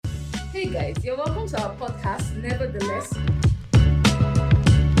Hey guys, you're welcome to our podcast, Nevertheless.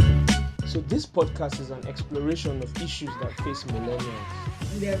 So this podcast is an exploration of issues that face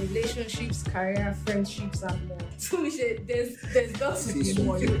millennials. Their relationships, career, friendships, and more. So there's got to be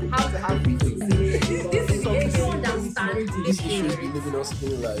more. You have to have it. This is if you understand These this issues be theory. leaving us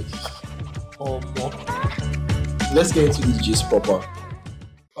feeling like, oh, more. Let's get into this gist proper.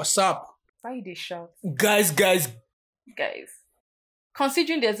 What's up? Why they shout? Guys. Guys.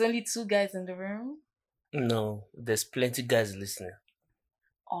 Considering there's only 2 guys in the room. No, there's plenty guys listening.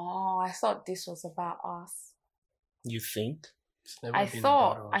 Oh, I thought this was about us. You think? It's never I been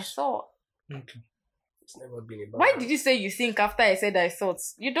thought. about us. Okay. It's never been about Why us. did you say you think after I said I thought?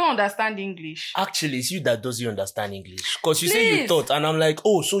 You don't understand English. Actually, it's you that doesn't understand English. Because you say you Please. thought, and I'm like,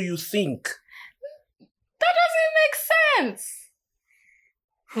 oh, so you think. That doesn't make sense.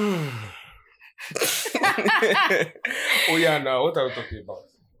 Oh, yeah, now, what are we talking about?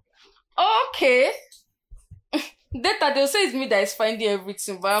 Okay. Later they'll say it's me that is finding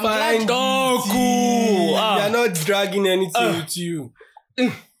everything, but I'm Find glad. Oh, cool. You're not dragging anything with you.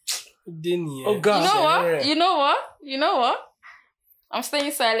 Oh, God. You know what? I'm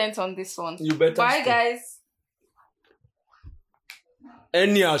staying silent on this one. You better Bye, stay. guys.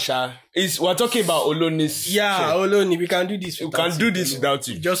 Anyhow, Sha, we're talking about Oloni's. Yeah, Oloni, we can do this. You can do this without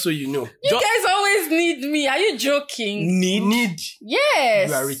you. Just so you know. You guys always need me. Are you joking? Need. Yes.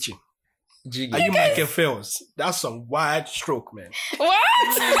 You are reaching. Jiggy. Are you Michael Phelps? That's some wide stroke, man. What?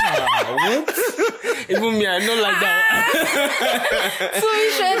 What? Even me, I know like that.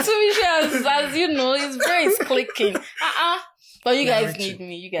 Tumisha, as you know, his brain is clicking. But you guys reaching. need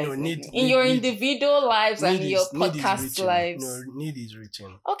me. You guys No, need need- me. In your need- individual lives and Need in your is podcast reaching. lives. No, need is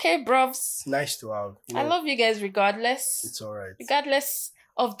reaching. Okay, brovs. It's nice to have. You I know, love you guys regardless. It's alright. Regardless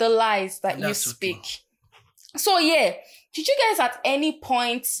of the lies that you That's okay. speak. So yeah, did you guys at any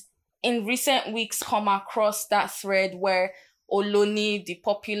point in recent weeks come across that thread where Oloni, the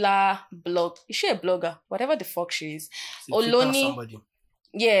popular blog, is she a blogger? Whatever the fuck she is. So if you tell Oloni- somebody,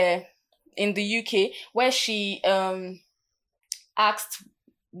 Yeah, in the UK, where she asked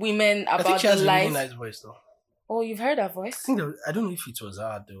women I think about she the has a really lies. nice voice though. Oh, you've heard her voice? I don't know if it was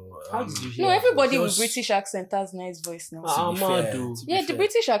her though. How did you hear? No, everybody just- with British accent has nice voice now. Ah, to be man, fair, though. to be Yeah, the fair.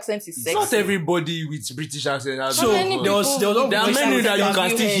 British accent is It's sexy. Not everybody with British accent. has So, a many voice. there was people no There are voice many note that you have can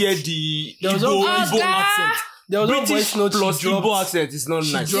you still heard? hear the There was no Igbo voice accent. There was no British voice note plus she dropped. Igbo accent is not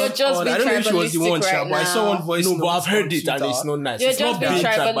She nice. You're dropped just on. being I don't know if she was the tribalistic one, right but I saw now. one voice No, note but I've heard on it and Twitter. it's not nice. You're It's just not being being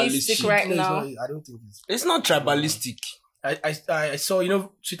tribalistic tribalistic. right No, it's now. not- I don't think it's. It's not tribalistic. I saw, you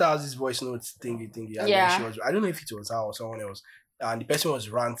know, Twitter has this voice note thingy. And Yeah. then she was, I don't know if it was her or someone else. And the person was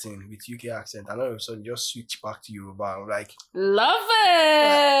ranting with UK accent. And all of a sudden, just switch back to Yoruba. I'm like, Love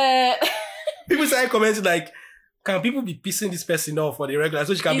it. people started commenting like, can people be pissing this person off for the regular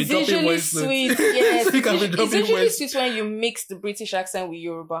so she can It's be dropping usually voice notes? sweet. Yes, So you can be it's dropping usually voice. sweet when you mix the British accent with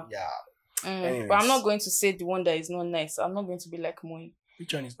Yoruba. Yeah. But Anyways. I'm not going to say the one that is not nice. I'm not going to be like Moin.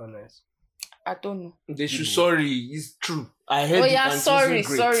 Which one is not nice? I don't know. They should sorry. It's true. I heard Oh it yeah, and it wasn't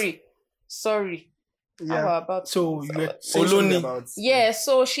great. sorry. How about So you were saying Oloni. something about Yeah,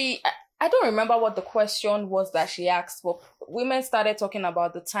 so I don't remember what the question was that she asked, but women started talking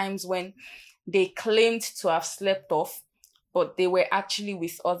about the times when they claimed to have slept off, but they were actually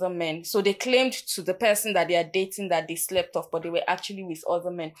with other men. So they claimed to the person that they are dating that they slept off, but they were actually with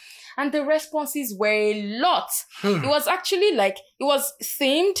other men. And the responses were a lot. It was actually like, it was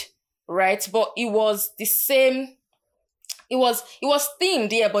themed, right? But it was the same. It was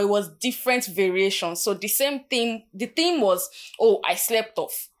themed, yeah, but it was different variations. So the same theme, the theme was, oh, I slept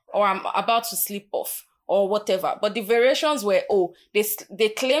off, or I'm about to sleep off, or whatever. But the variations were, oh, they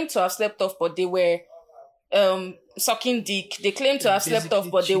claimed to have slept off, but they were sucking dick. They claimed to have slept off,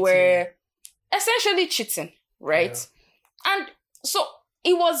 but they were essentially cheating, right? And so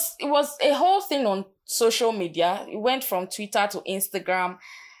it was a whole thing on social media. It went from Twitter to Instagram,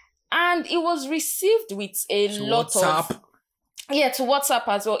 and it was received with a To lot WhatsApp. of to WhatsApp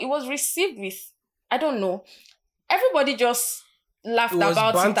as well. It was received with, I don't know, everybody just laughed It was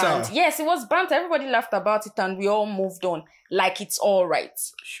about banter. it. And yes, it was banter. Everybody laughed about it, and we all moved on like it's all right,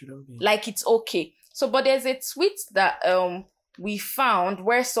 Shouldn't be. like it's okay. So, but there's a tweet that we found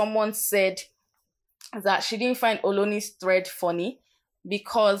where someone said that she didn't find Oloni's thread funny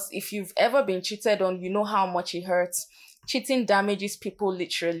because if you've ever been cheated on, you know how much it hurts. Cheating damages people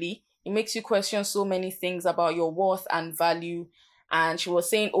literally. It makes you question so many things about your worth and value. And she was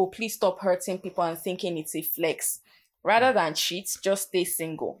saying, oh, please stop hurting people and thinking it's a flex. Rather than cheat, just stay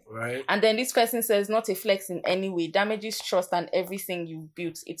single. Right. And then this person says, not a flex in any way, damages trust and everything you've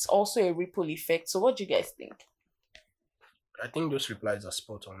built. It's also a ripple effect. So what do you guys think? I think those replies are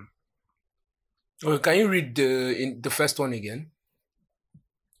spot on. Oh, can you read the first one again?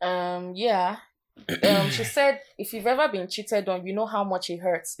 Yeah. She said, if you've ever been cheated on, you know how much it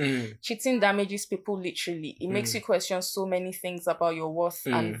hurts. Cheating damages people literally. It makes you question so many things about your worth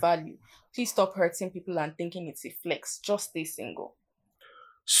and value. Please stop hurting people and thinking it's a flex. Just stay single.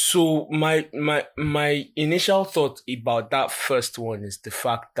 So my initial thought about that first one is the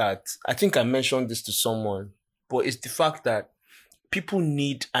fact that I think I mentioned this to someone, but it's the fact that people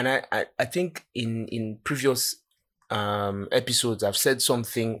need, and I think in previous episodes I've said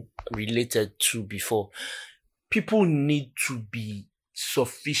something related to before. People need to be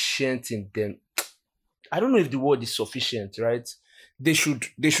sufficient in them. I don't know if the word is sufficient, right? They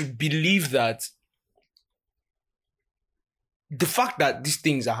should believe that the fact that these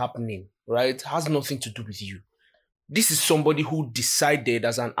things are happening, right, has nothing to do with you. This is somebody who decided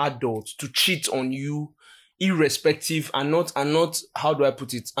as an adult to cheat on you, irrespective, and not, how do I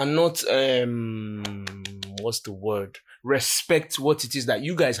put it? And not, what's the word? Respect what it is that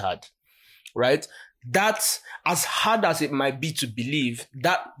you guys had, right? That, as hard as it might be to believe,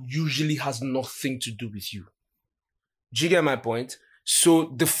 that usually has nothing to do with you. Do you get my point?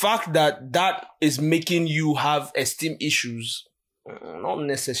 So the fact that that is making you have esteem issues, not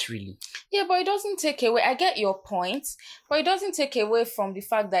necessarily. Yeah, but it doesn't take away. I get your point, but it doesn't take away from the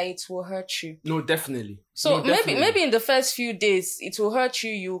fact that it will hurt you. No, definitely. So No, definitely. maybe in the first few days it will hurt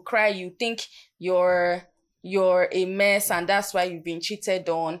you. You cry. You think you're a mess, and that's why you've been cheated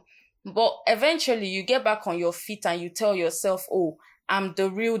on. But eventually you get back on your feet and you tell yourself, "Oh, I'm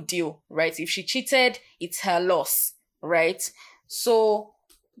the real deal," right? If she cheated, it's her loss, right? So,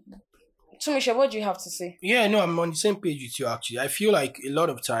 Tumisha, what do you have to say? Yeah, no, I'm on the same page with you actually. I feel like a lot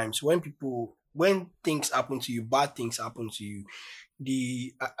of times when things happen to you, bad things happen to you,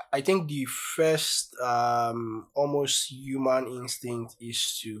 I think the first almost human instinct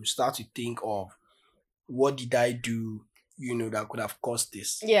is to start to think of what did I do, that could have caused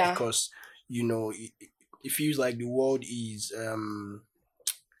this. Yeah. Because, it feels like the world is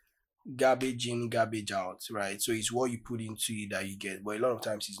garbage in, garbage out, right? So it's what you put into it that you get. But a lot of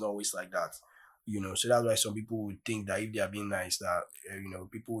times it's not always like that. So that's why some people would think that if they are being nice, that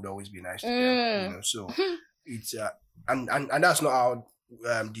people would always be nice to them. So it's and that's not how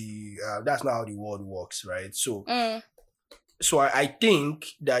that's not how the world works, right? So so I think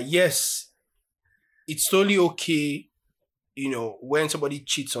that yes, it's totally okay, when somebody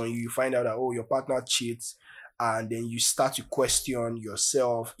cheats on you, you find out that your partner cheats, and then you start to question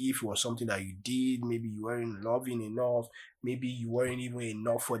yourself if it was something that you did. Maybe you weren't loving enough. Maybe you weren't even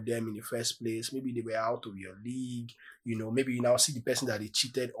enough for them in the first place. Maybe they were out of your league. Maybe you now see the person that they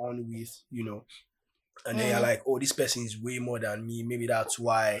cheated on with, and then you're like, oh, this person is way more than me. Maybe that's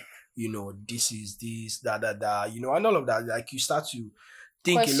why, this is this, and all of that. Like you start to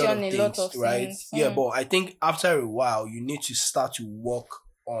think Question a lot of things, right? Yeah, but I think after a while, you need to start to work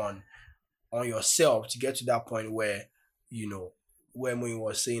on yourself to get to that point where, where Moin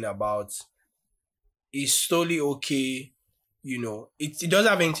was saying about it's totally okay, it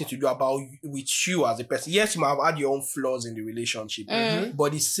doesn't have anything to do with you as a person. Yes, you might have had your own flaws in the relationship,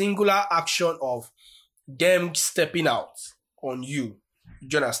 but the singular action of them stepping out on you, do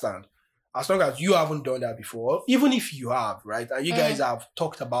you understand? As long as you haven't done that before, even if you have, right, and you guys have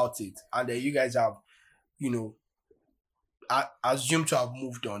talked about it, and then you guys have, assume to have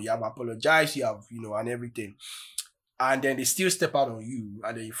moved on, you have apologized, you have, and everything, and then they still step out on you,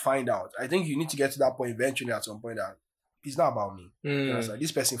 and then you find out. I think you need to get to that point eventually at some point that it's not about me.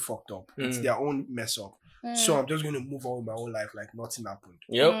 This person fucked up. It's their own mess up. So I'm just going to move on with my own life like nothing happened.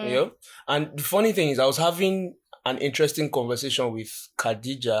 Yep. And the funny thing is, I was having an interesting conversation with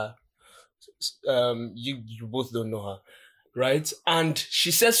Khadija. You both don't know her, right? And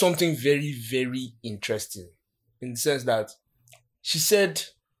she said something very, very interesting, in the sense that she said,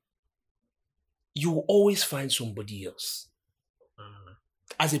 you will always find somebody else.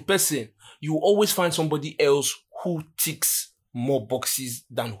 As a person, you will always find somebody else who ticks more boxes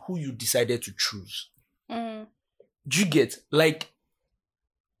than who you decided to choose. Do you get? Like,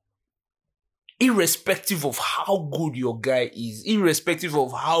 irrespective of how good your guy is, irrespective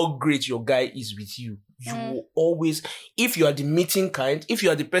of how great your guy is with you, you will always, if you are the meeting kind, if you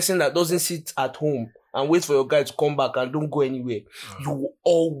are the person that doesn't sit at home and wait for your guy to come back and don't go anywhere, you will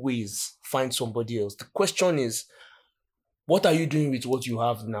always find somebody else. The question is, what are you doing with what you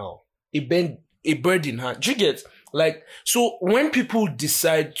have now? A bird in hand. Do you get? Like, so when people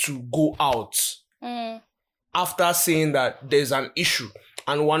decide to go out after saying that there's an issue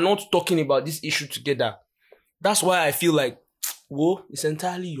and we're not talking about this issue together, that's why I feel like, whoa, it's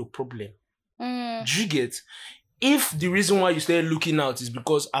entirely your problem. Do you get? if the reason why you started looking out is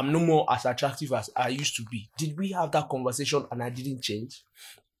because I'm no more as attractive as I used to be, did we have that conversation and I didn't change?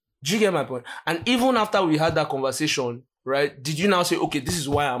 Do you get my point? And even after we had that conversation, right, did you now say, okay, this is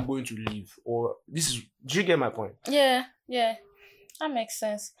why I'm going to leave? Or do you get my point? Yeah. That makes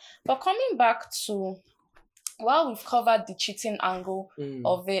sense. But coming back to, while we've covered the cheating angle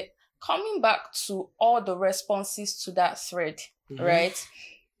of it, coming back to all the responses to that thread, right?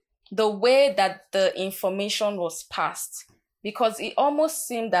 The way that the information was passed, because it almost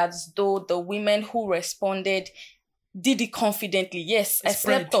seemed as though the women who responded did it confidently. Yes, I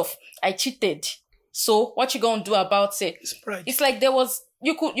slept off. I cheated. So what you gonna do about it? It's like there was,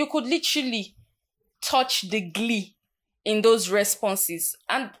 you could literally touch the glee in those responses.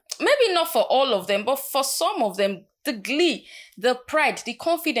 And maybe not for all of them, but for some of them, the glee, the pride, the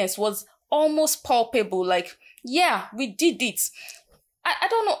confidence was almost palpable. Like, yeah, we did it. I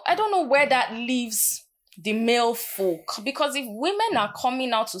don't know where that leaves the male folk, because if women are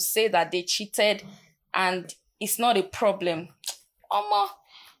coming out to say that they cheated and it's not a problem,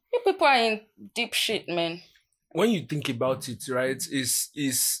 you people are in deep shit, man. When you think about it, right,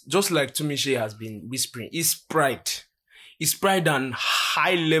 is just like Tumishe has been whispering, it's pride. It's pride and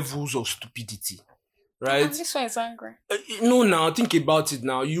high levels of stupidity, right? And this one is angry. No, now think about it.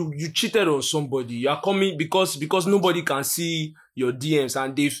 Now you cheated on somebody. You are coming because nobody can see your DMs,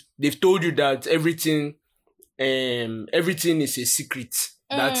 and they've told you that everything is a secret,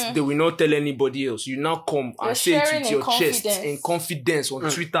 that they will not tell anybody else. You now come and say it with your chest in confidence on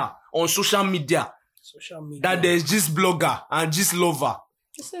Twitter, on social media. That there's just blogger and just lover.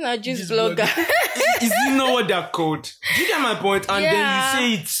 It's not just blogger. Is it not what they're called? Do you get my point? And then you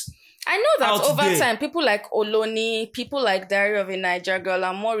say it. I know that over time, people like Oloni, people like Diary of a Niger Girl,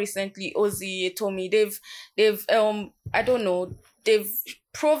 and more recently Ozzy, Tommy, they've I don't know, they've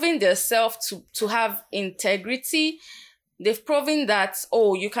proven themselves to have integrity. They've proven that,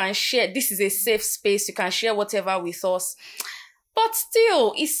 you can share, this is a safe space, you can share whatever with us. But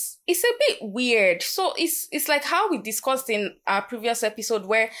still, it's a bit weird. So it's like how we discussed in our previous episode,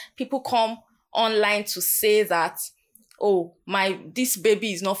 where people come online to say that, this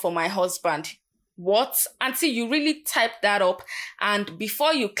baby is not for my husband. What? Until you really type that up, and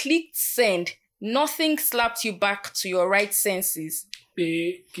before you clicked send, nothing slapped you back to your right senses.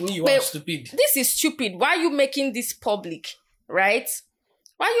 You are stupid. This is stupid. Why are you making this public? Right?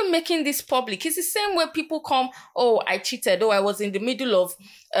 Why are you making this public? It's the same way people come, I cheated. I was in the middle of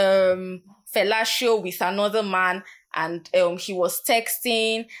fellatio with another man, and he was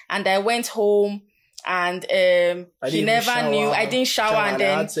texting, and I went home, and he never knew. I didn't shower, and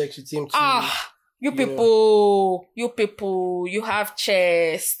then I had sex with him too. you people, you have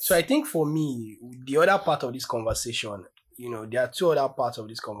chest. So I think for me, the other part of this conversation, there are two other parts of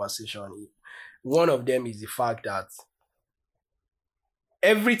this conversation. One of them is the fact that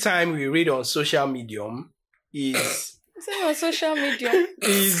every time we read on social medium is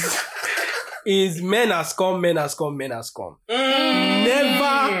men has come.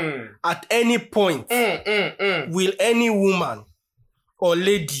 Never at any point will any woman or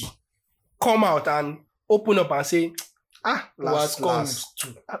lady come out and open up and say, last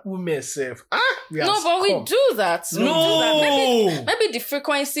women self. We do that. Maybe the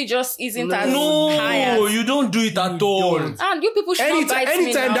frequency just isn't as high as... you don't do it at all. And you people should not bite me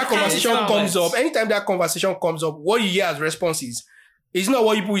anytime now. that conversation comes up, what you hear as responses is not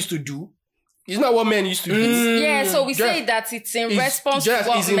what people used to do. It's not what men used to do. Yeah, so we say that it's in response to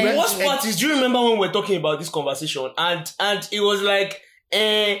what men do. Worst part is, do you remember when we were talking about this conversation, and it was like,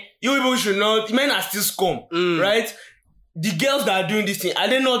 you people should not, men are still scum, right? The girls that are doing this thing, are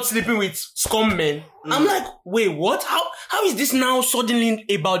they not sleeping with scum men? I'm like, wait, what? How is this now suddenly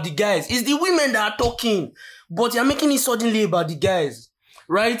about the guys? It's the women that are talking, but you're making it suddenly about the guys,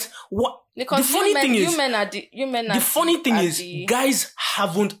 right? What? Because the funny thing is, guys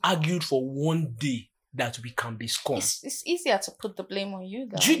haven't argued for one day that we can be scum. It's easier to put the blame on you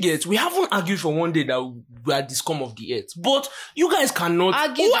guys. Do you get? We haven't argued for one day that we are the scum of the earth. But you guys cannot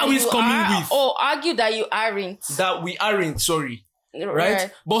argue. Who are we coming with? Oh, argue that you aren't. That we aren't, sorry. Right?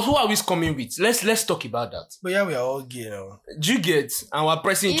 But who are we coming with? Let's talk about that. But yeah, we are all gay now. Do you get? And we're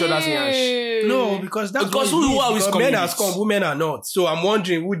pressing each other's hands. No, because that's who are we coming men are with? scum, women are not. So I'm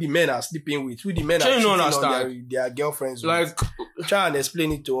wondering who the men are sleeping with, who the men are cheating on their girlfriends with. Try and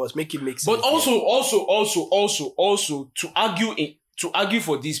explain it to us, make it make sense. But also to argue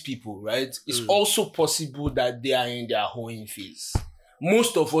for these people, right? It's also possible that they are in their hoeing phase.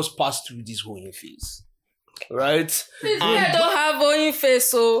 Most of us pass through this hoeing phase. Right? I don't have hoeing face,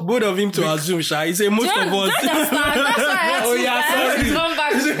 so both of him to assume, Sha. He say most of us. That's why I had to sorry. come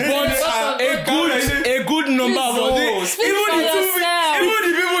back. A good number of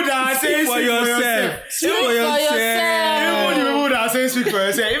speak for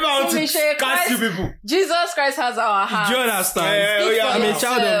yourself. If I want to cast you people. Jesus Christ has our heart. Do you understand? Speak for I'm a yourself.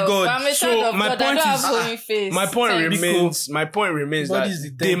 child of God. I'm a So child of my God. point I don't is- have holy face. My point remains God that is the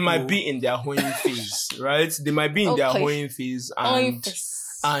they temple. might be in their hoeing phase, right? They might be in their Okay. hoeing phase, Holy and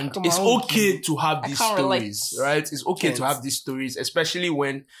face. and Come it's on. okay to have I these can't stories, relate. right? It's okay to Can't. have these stories, especially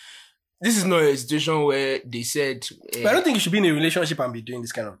when this is not a situation where they said. But I don't think you should be in a relationship and be doing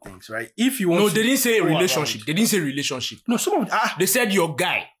this kind of things, right? If you want No, to they didn't say go relationship. around- They didn't say relationship. No, some of They said your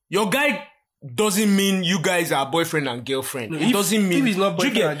guy. Your guy doesn't mean you guys are boyfriend and girlfriend. No, It doesn't mean if it's not Do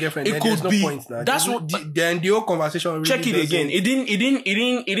you boyfriend get- and girlfriend, It then could there's no be. point now. That's what. Then the whole conversation really Check it doesn't- again.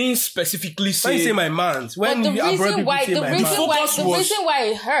 It didn't specifically When say. you say my man's, when But the abroad reason people why say the my reason man. why focus the was- reason why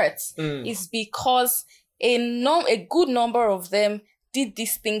it hurts is because a good number of them did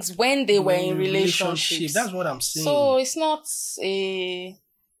these things when they were in relationships. That's what I'm saying. So it's not a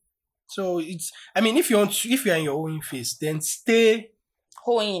So it's. I mean, if you are in your own phase, then stay.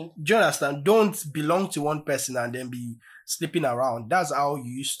 hoeing. Do you understand? Don't belong to one person and then be sleeping around. That's how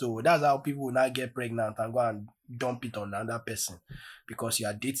you used to. That's how people will not get pregnant and go and dump it on another person because you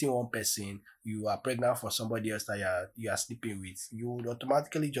are dating one person, you are pregnant for somebody else that you are sleeping with. You would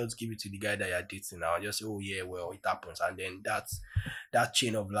automatically just give it to the guy that you are dating now. Just say, oh yeah, well, it happens, and then that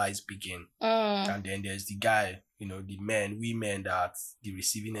chain of lies begin. And then there's the guy, the men, women, that the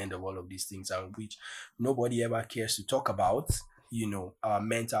receiving end of all of these things, and which nobody ever cares to talk about. Our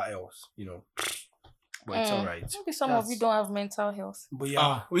mental health. But it's all right. Maybe some of you don't have mental health. But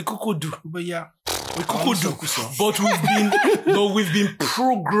yeah, We could do. but yeah. We could do. But we've been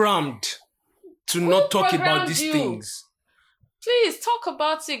programmed to not talk about programmed these you? things. Please talk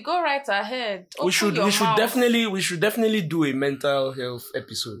about it. Go right ahead. We Open should your mouth. definitely do a mental health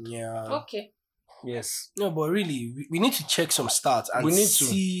episode. Yeah. Okay. Yes. No, but really, we need to check some stats and We need to.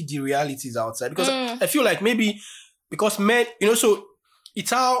 see the realities outside because I feel like maybe because men, so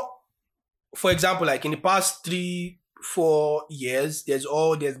it's how, for example, like in the past 3-4 years, there's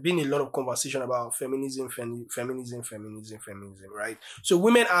been a lot of conversation about feminism, right? So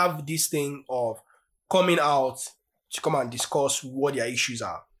women have this thing of coming out to come and discuss what their issues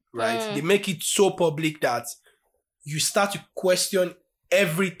are, right? They make it so public that you start to question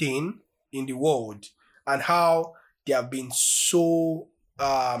everything in the world and how they have been so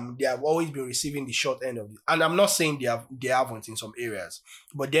they have always been receiving the short end of it. And I'm not saying they haven't in some areas,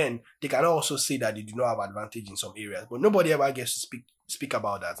 but then they can also say that they do not have advantage in some areas. But nobody ever gets to speak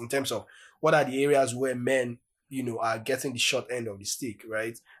about that in terms of what are the areas where men, are getting the short end of the stick,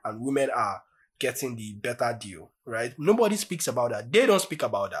 right? And women are getting the better deal, right? Nobody speaks about that. They don't speak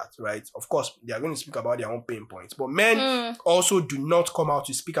about that, right? Of course, they are going to speak about their own pain points, but men also do not come out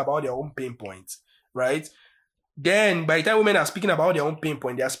to speak about their own pain points, right? Then, by the time women are speaking about their own pain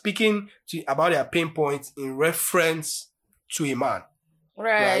point, they are speaking about their pain points in reference to a man,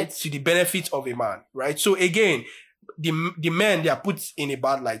 Right. to the benefit of a man, right? So again, the men, they are put in a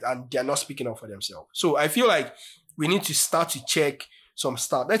bad light and they are not speaking up for themselves. So I feel like we need to start to check some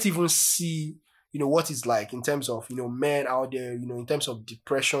stuff. Let's even see, what it's like in terms of, men out there, in terms of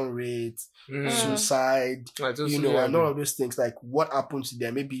depression rates, suicide, I totally and agree. all of those things, like what happens to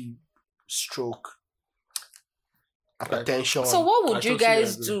them, maybe stroke, hypertension. So what would I you totally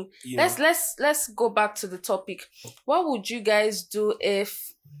guys agree. do? You know. Let's go back to the topic. What would you guys do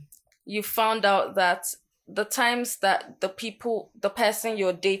if you found out that the times that the person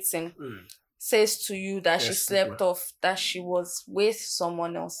you're dating says to you that she Yes, slept okay. off, that she was with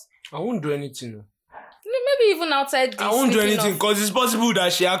someone else? I won't do anything. No. Maybe even outside the I won't do sleeping anything off. because it's possible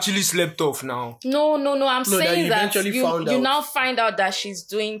that she actually slept off now. No. I'm that saying you that eventually you found out. now find out that she's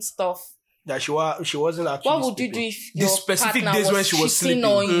doing stuff. That she wasn't actually. What would you do sleeping. if The your specific partner days was when she was cheating sleeping.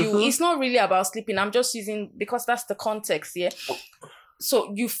 on you? It's not really about sleeping. I'm just using because that's the context, yeah.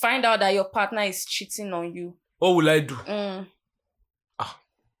 So you find out that your partner is cheating on you. What will I do?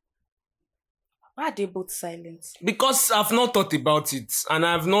 Why are they both silent? Because I've not thought about it and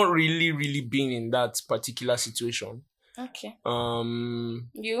I've not really been in that particular situation. Okay. Me?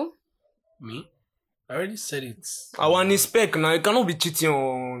 You? I already said it. I want spec now. You cannot be cheating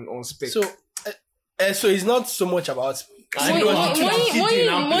on spec. So it's not so much about. I know what you cheating,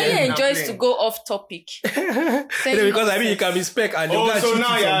 I'm Moyi playing, enjoys I'm to playing. go off topic. Because I mean, you can be spec and they'll go and cheat with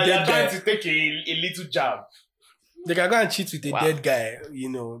some dead guy. take a little jab. They can go and cheat with a Wow. dead guy,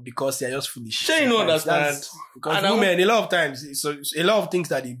 because they're just foolish. Sure, you know, Sometimes understand. that's- Because And I women, a lot of times, so a lot of things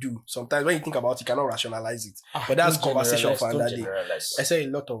that they do, sometimes when you think about it, you cannot rationalize it. But that's conversation for another day. I say a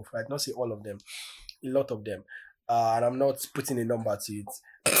lot of, I not say all of them, a lot of them. And I'm not putting a number to it.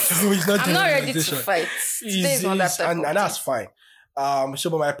 It's not I'm not ready to generalization. fight. Today is not that type and of that's day. fine.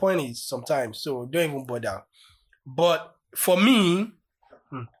 But my point is sometimes, so don't even bother. But for me,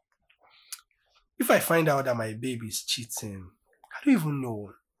 if I find out that my baby is cheating, I don't even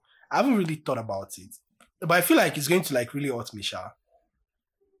know. I haven't really thought about it. But I feel like it's going to like really hurt me, Sha.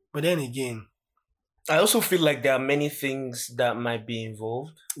 But then again, I also feel like there are many things that might be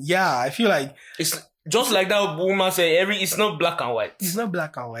involved. yeah, I feel like It's just like that woman said, it's not black and white. it's not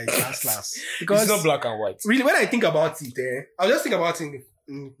black and white, last. It's Because not black and white. really, when I think about it, I'll just think about it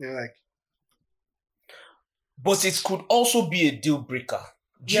like, But it could also be a deal breaker.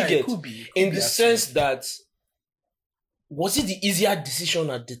 Do you yeah, get? it could be. In the sense that, was it the easier decision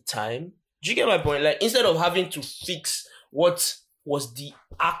at the time? Do you get my point? Like, instead of having to fix what was the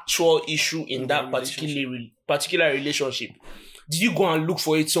actual issue in that particular relationship, did you go and look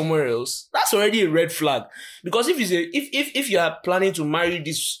for it somewhere else? That's already a red flag. Because if you are planning to marry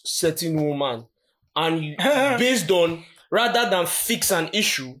this certain woman, and you, based on, rather than fix an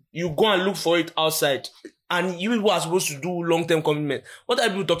issue, you go and look for it outside, and you people are supposed to do long-term commitment. What are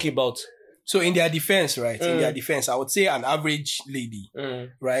people talking about? So in their defense, right? In their defense, I would say an average lady,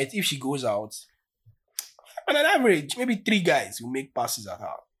 right? If she goes out, on an average, maybe 3 guys will make passes at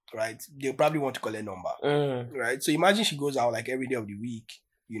her, right? They'll probably want to collect number, right? So imagine she goes out like every day of the week.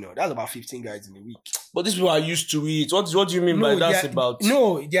 That's about 15 guys in a week. But these people are used to it. What do you mean by that's about?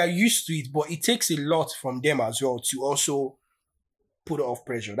 No, they are used to it, but it takes a lot from them as well to also put off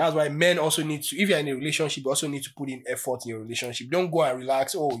pressure. That's why men also need to, if you're in a relationship, you also need to put in effort in your relationship. Don't go and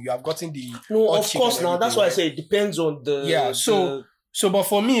relax. Oh, you have gotten the... No, of course now. That's why I say it depends on the... Yeah, so but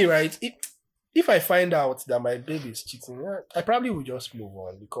for me, right, if I find out that my baby is cheating, I probably will just move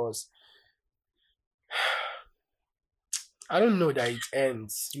on because I don't know that it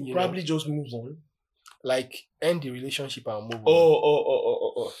ends. You probably just move on. Like, end the relationship and move on.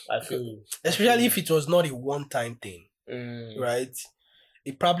 Oh. I feel you. Especially if it was not a one-time thing, right?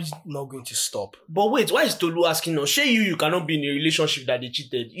 It probably not going to stop. But wait, why is Tolu asking us? Say you cannot be in a relationship that they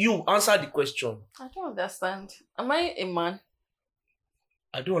cheated. You answer the question. I don't understand. Am I a man?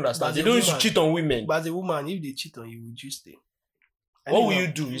 I don't understand. But They as a don't used to woman- cheat on women. But as a woman, if they cheat on you, would you stay? What will you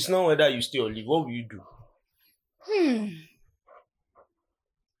do? It's not whether you stay or leave. What will you do?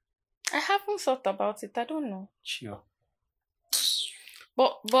 I haven't thought about it. I don't know. Sure.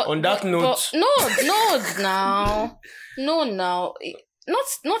 But On that note- no.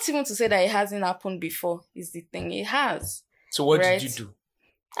 Not even to say that it hasn't happened before is the thing. It has. So what Right. did you do?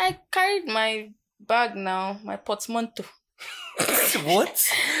 I carried my bag now, my portmanteau. What?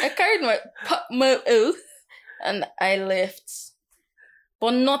 I carried my and I left,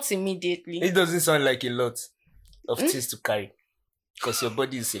 but not immediately. It doesn't sound like a lot of things to carry. Because your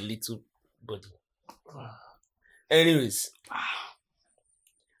body is a little body. Anyways.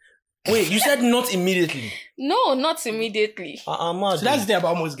 Wait, you said not immediately. No, not immediately. So that's the thing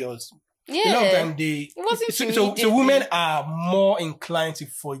about most girls. Yeah, A lot of time they... it wasn't So immediately. women are more inclined to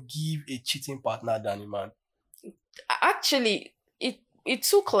forgive a cheating partner than a man. Actually, it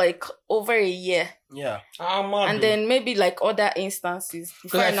took like over a year, Yeah. and then maybe like other instances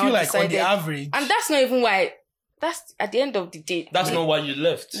before Because I now feel like on decided. the average... And that's not even why. That's at the end of the day. That's not why you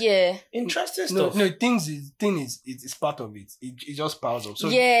left. Yeah. Interesting No, stuff. thing is it's part of it. It just piles up. So,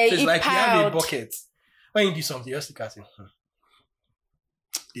 Yeah, so it's it like you have a piled. bucket. When you do something, you just look at it.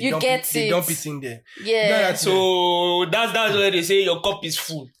 They You dump get They it. dump it in there. Yeah. So that's where they say your cup is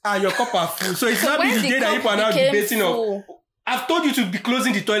full. Your cup are full. So it's not When be the the day that cup people are now became debating of. full, I've told you to be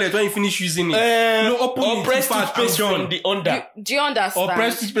closing the toilet when you finish using it. Open or it. press In fact, toothpaste I'm done. from the under. do you understand? Or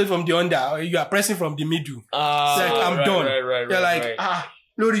press toothpaste from the under. Or you are pressing from the middle. It's like, I'm right, done. Right, You're like, right.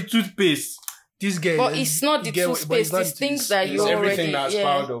 no, the toothpaste. This guy. But it's not the you get- but toothpaste. not It's the things toothpaste. that It's you everything already. that's Yeah.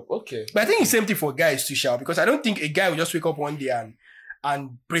 piled up. Okay. But I think it's the same thing for guys too, Shao, because I don't think a guy will just wake up one day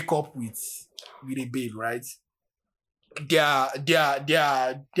and break up with a babe, right? There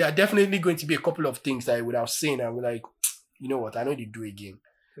are definitely going to be a couple of things that I would have seen and be like, you know what, I know they do again.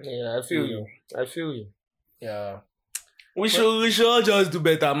 Yeah, I feel you. Yeah. We should all just do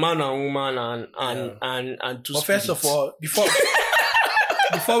better, man and woman and two But first of spirits. all,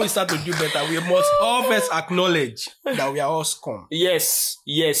 before we start to do better, we must all first acknowledge that we are all scum. Yes.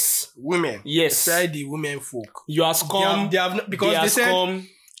 Women. Yes. Especially the women folk. You are scum. They have because they are they said scum.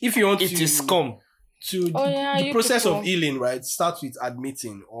 if you want It to is scum. to Oh, yeah, the you process people. of healing, right, starts with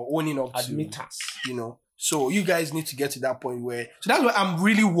admitting or owning up Admittance. to, so you guys need to get to that point where, so that's why I'm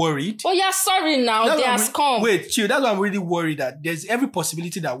really worried. Oh yeah, sorry now. That's They why are scum. Wait, chill. That's why I'm really worried that there's every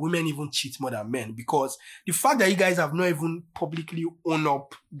possibility that women even cheat more than men, because the fact that you guys have not even publicly owned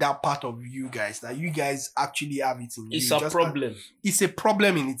up that part of you guys, that you guys actually have it in It's you, a problem. It's a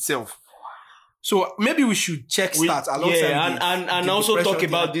problem in itself. So maybe we should check stats alongside and the also depression talk thing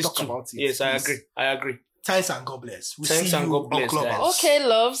about and this talk too. about it, Yes, please. I agree. Thanks and God bless. We'll Thanks see and you God on bless, Clubhouse. guys. Okay,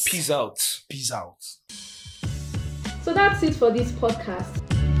 loves. Peace out. Peace out. So that's it for this podcast.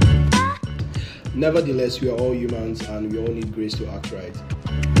 Nevertheless, we are all humans and we all need grace to act right.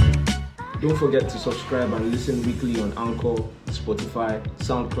 Don't forget to subscribe and listen weekly on Anchor, Spotify,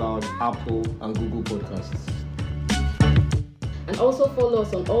 SoundCloud, Apple, and Google Podcasts. And also follow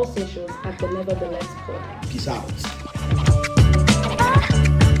us on all socials at the Nevertheless Pod. Peace out.